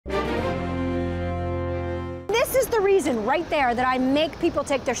This is the reason right there that I make people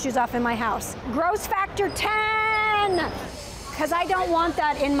take their shoes off in my house. Gross factor 10, because I don't want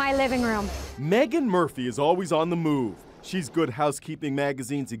that in my living room. Meaghan Murphy is always on the move. She's Good Housekeeping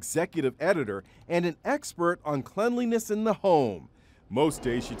magazine's executive editor and an expert on cleanliness in the home. Most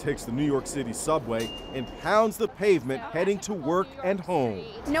days she takes the New York City subway and pounds the pavement heading to work and home.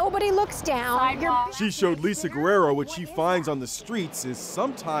 Nobody looks down. She showed Lisa Guerrero what she finds on the streets is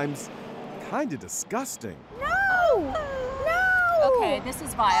sometimes kind of disgusting. No! Okay, this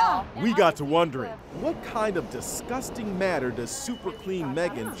is vile. We got to wondering, what kind of disgusting matter does super clean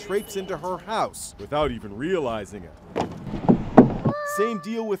Meaghan traipse into her house without even realizing it? Same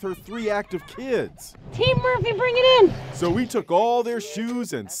deal with her 3 active kids. Team Murphy, bring it in. So we took all their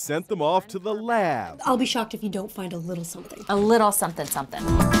shoes and sent them off to the lab. I'll be shocked if you don't find a little something. A little something something.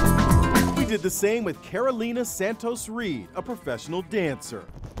 We did the same with Carolina Santos Reed, a professional dancer.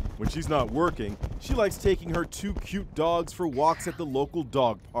 When she's not working, she likes taking her 2 cute dogs for walks at the local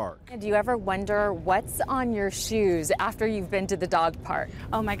dog park. Do you ever wonder what's on your shoes after you've been to the dog park?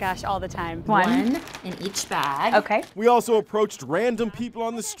 Oh my gosh, all the time. One in each bag. Okay. We also approached random people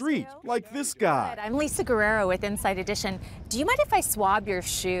on the street, like this guy. I'm Lisa Guerrero with Inside Edition. Do you mind if I swab your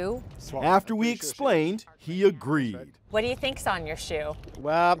shoe? After we explained, he agreed. What do you think's on your shoe?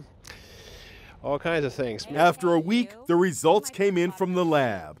 Well, all kinds of things. After a week, the results came in from the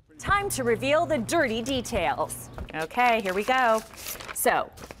lab. Time to reveal the dirty details. Okay, here we go. So,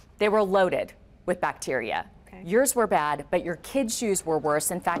 they were loaded with bacteria. Okay. Yours were bad, but your kids' shoes were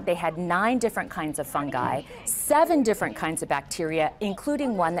worse. In fact, they had 9 different kinds of fungi, 7 different kinds of bacteria,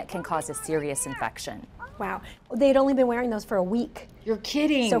 including one that can cause a serious infection. Wow. They'd only been wearing those for a week. You're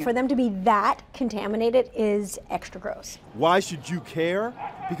kidding. So for them to be that contaminated is extra gross. Why should you care?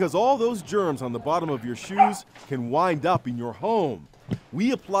 Because all those germs on the bottom of your shoes can wind up in your home.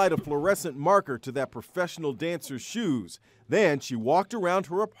 We applied a fluorescent marker to that professional dancer's shoes. Then she walked around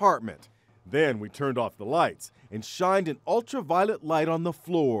her apartment. Then we turned off the lights and shined an ultraviolet light on the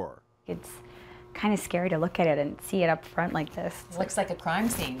floor. It's kind of scary to look at it and see it up front like this. It looks like a crime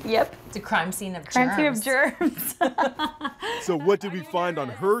scene. Yep. It's a crime scene of germs. Crime scene of germs. So what did we find on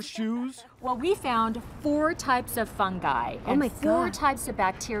her shoes? Well, we found 4 types of fungi and 4 types of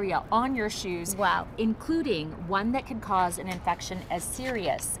bacteria on your shoes. Wow. Including one that could cause an infection as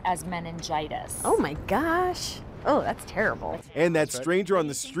serious as meningitis. Oh my gosh. Oh, that's terrible. And that stranger on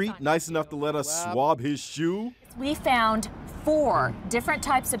the street nice enough to let us swab his shoe? We found 4 different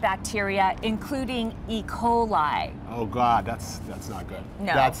types of bacteria, including E. coli. Oh God, that's not good.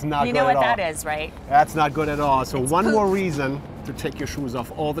 No, that's not you good know what at all. that is, right? That's not good at all. So It's one poop. more reason to take your shoes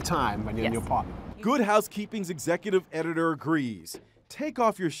off all the time when you're in your apartment. Good Housekeeping's executive editor agrees. Take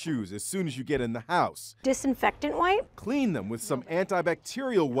off your shoes as soon as you get in the house. Disinfectant wipe? Clean them with some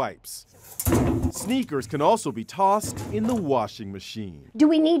antibacterial wipes. Sneakers can also be tossed in the washing machine. Do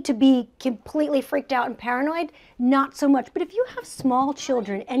we need to be completely freaked out and paranoid? Not so much. But if you have small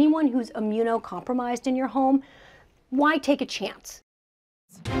children, anyone who's immunocompromised in your home, why take a chance?